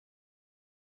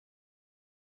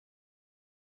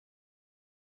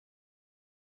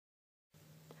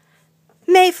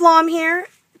Mayflom here,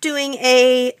 doing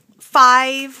a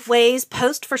 5 ways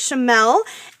post for Shamel,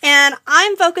 and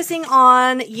I'm focusing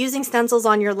on using stencils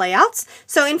on your layouts.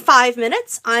 So in 5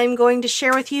 minutes, I'm going to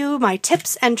share with you my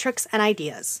tips and tricks and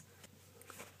ideas.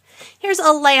 Here's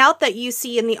a layout that you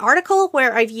see in the article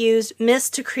where I've used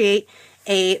mist to create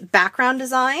a background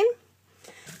design.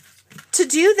 To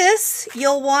do this,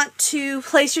 you'll want to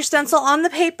place your stencil on the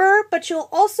paper, but you'll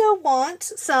also want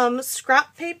some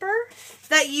scrap paper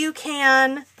that you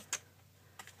can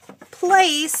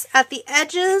place at the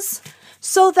edges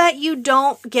so that you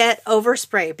don't get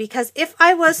overspray. Because if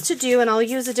I was to do, and I'll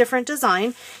use a different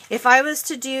design, if I was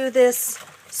to do this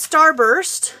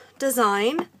starburst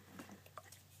design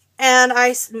and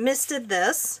I misted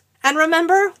this, and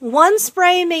remember, 1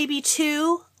 spray, maybe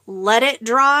 2, let it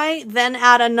dry, then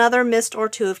add another mist or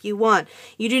 2 if you want.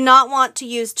 You do not want to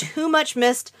use too much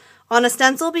mist on a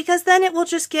stencil because then it will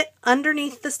just get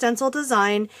underneath the stencil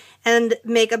design and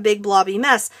make a big blobby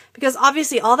mess, because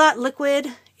obviously all that liquid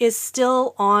is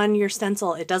still on your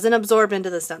stencil. It doesn't absorb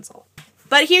into the stencil.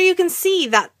 But here you can see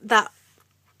that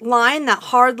line, that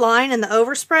hard line and the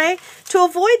overspray. To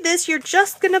avoid this, you're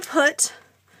just going to put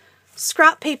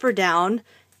scrap paper down,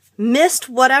 mist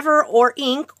whatever, or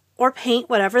ink or paint,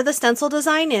 whatever the stencil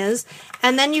design is,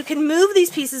 and then you can move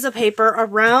these pieces of paper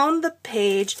around the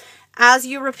page as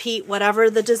you repeat whatever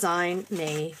the design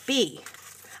may be.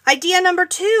 Idea number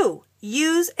 2,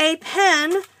 use a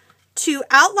pen to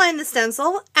outline the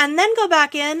stencil and then go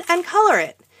back in and color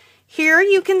it. Here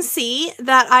you can see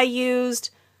that I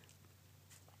used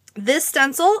this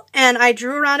stencil and I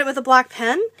drew around it with a black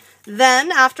pen.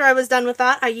 Then after I was done with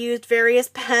that, I used various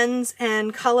pens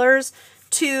and colors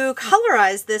to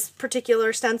colorize this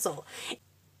particular stencil.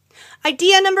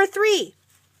 Idea number 3,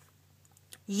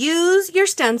 use your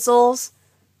stencils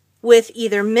with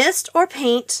either mist or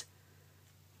paint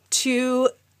to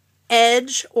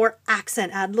edge or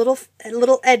accent, add little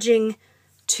edging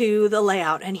to the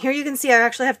layout. And here you can see I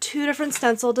actually have 2 different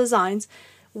stencil designs.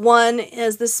 One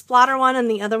is the splatter one,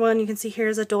 and the other one you can see here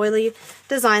is a doily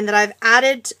design that I've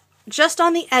added just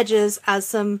on the edges as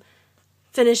some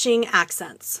finishing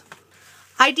accents.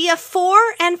 Idea 4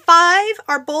 and 5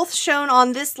 are both shown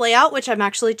on this layout, which I'm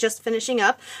actually just finishing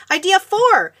up. Idea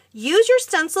 4, use your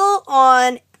stencil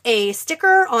on a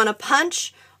sticker, on a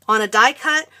punch, on a die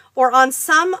cut, or on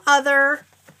some other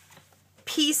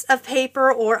piece of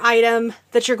paper or item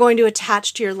that you're going to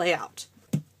attach to your layout.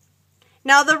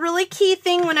 Now, the really key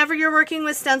thing whenever you're working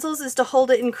with stencils is to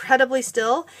hold it incredibly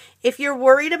still. If you're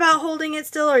worried about holding it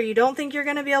still or you don't think you're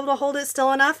going to be able to hold it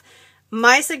still enough,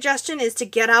 my suggestion is to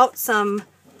get out some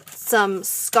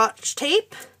Scotch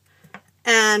tape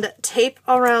and tape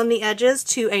around the edges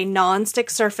to a non-stick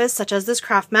surface such as this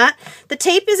craft mat. The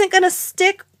tape isn't going to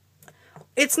stick.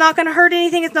 It's not going to hurt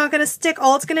anything. It's not going to stick.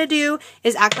 All it's going to do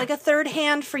is act like a third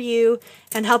hand for you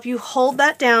and help you hold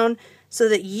that down so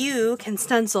that you can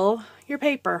stencil your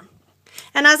paper.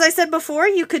 And as I said before,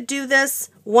 you could do this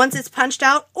once it's punched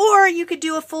out, or you could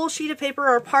do a full sheet of paper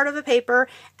or part of a paper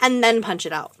and then punch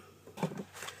it out.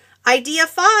 Idea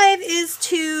 5 is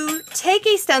to take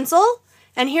a stencil,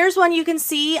 and here's one you can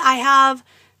see. I have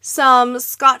some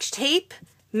Scotch tape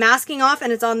masking off,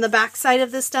 and it's on the back side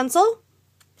of this stencil,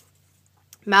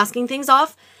 masking things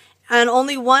off, and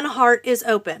only one heart is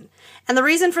open. And the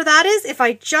reason for that is if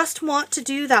I just want to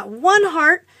do that one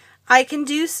heart, I can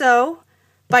do so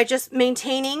by just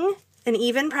maintaining an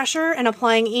even pressure and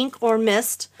applying ink or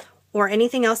mist or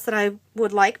anything else that I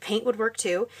would like. Paint would work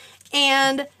too.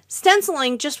 And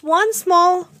stenciling just one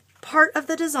small part of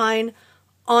the design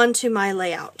onto my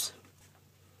layout.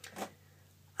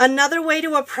 Another way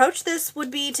to approach this would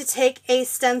be to take a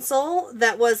stencil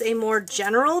that was a more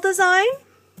general design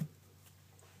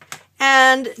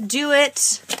and do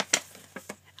it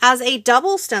as a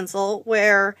double stencil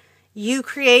where you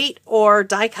create or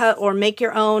die cut or make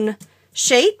your own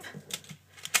shape,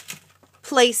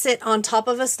 place it on top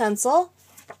of a stencil.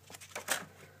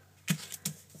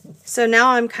 So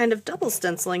now I'm kind of double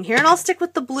stenciling here, and I'll stick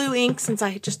with the blue ink since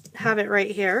I just have it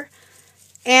right here.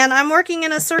 And I'm working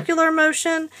in a circular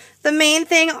motion. The main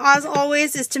thing, as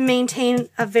always, is to maintain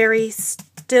a very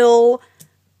still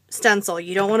stencil.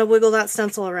 You don't want to wiggle that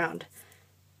stencil around.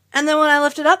 And then when I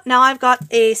lift it up, now I've got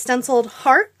a stenciled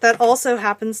heart that also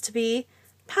happens to be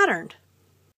patterned.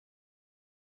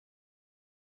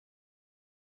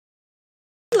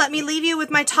 Let me leave you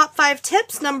with my top 5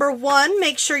 tips. Number 1,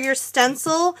 make sure your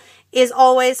stencil is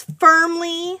always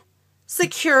firmly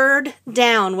secured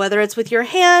down, whether it's with your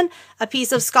hand, a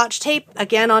piece of Scotch tape,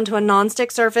 again onto a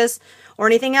non-stick surface, or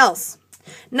anything else.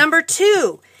 Number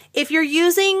 2, if you're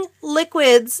using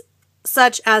liquids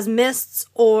such as mists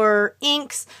or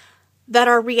inks, that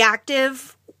are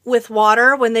reactive with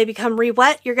water when they become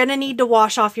re-wet, you're going to need to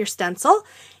wash off your stencil.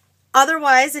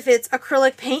 Otherwise, if it's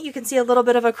acrylic paint, you can see a little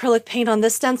bit of acrylic paint on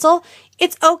this stencil.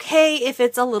 It's okay if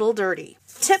it's a little dirty.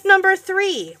 Tip number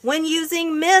 3, when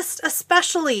using mist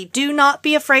especially, do not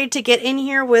be afraid to get in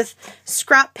here with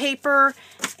scrap paper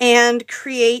and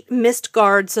create mist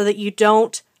guards so that you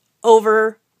don't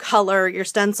over-color your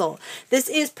stencil. This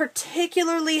is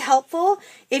particularly helpful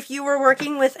if you were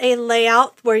working with a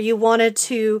layout where you wanted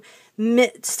to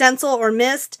stencil or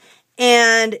mist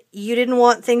and you didn't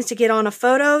want things to get on a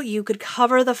photo. You could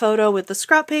cover the photo with the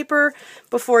scrap paper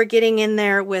before getting in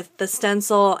there with the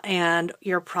stencil and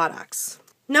your products.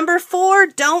 Number 4,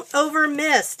 don't over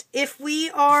mist. If we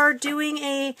are doing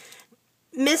a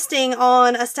misting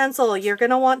on a stencil, you're going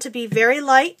to want to be very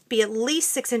light, be at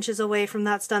least 6 inches away from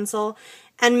that stencil,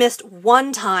 and mist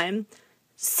one time.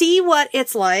 See what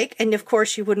it's like, and of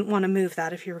course you wouldn't want to move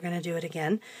that if you were going to do it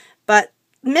again, but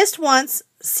mist once,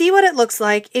 see what it looks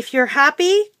like. If you're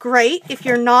happy, great. If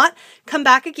you're not, come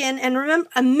back again, and remember,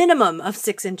 a minimum of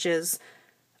 6 inches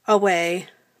away,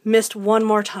 mist one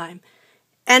more time.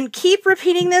 And keep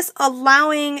repeating this,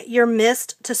 allowing your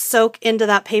mist to soak into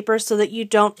that paper so that you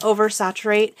don't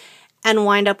oversaturate and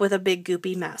wind up with a big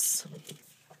goopy mess.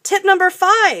 Tip number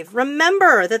 5,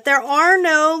 remember that there are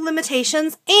no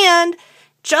limitations, and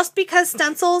just because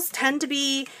stencils tend to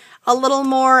be a little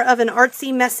more of an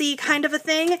artsy, messy kind of a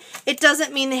thing, it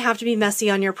doesn't mean they have to be messy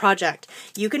on your project.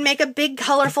 You can make a big,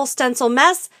 colorful stencil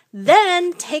mess,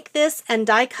 then take this and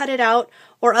die cut it out,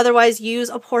 or otherwise use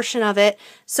a portion of it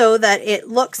so that it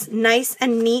looks nice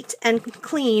and neat and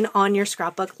clean on your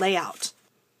scrapbook layout.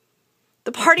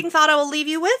 The parting thought I will leave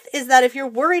you with is that if you're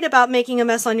worried about making a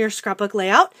mess on your scrapbook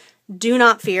layout, do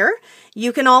not fear.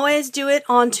 You can always do it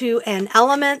onto an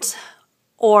element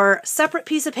or separate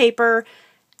piece of paper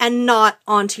and not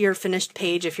onto your finished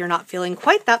page if you're not feeling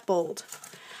quite that bold.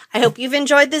 I hope you've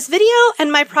enjoyed this video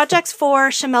and my projects for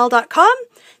Shamel.com.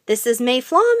 This is May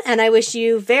Flom, and I wish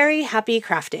you very happy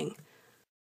crafting.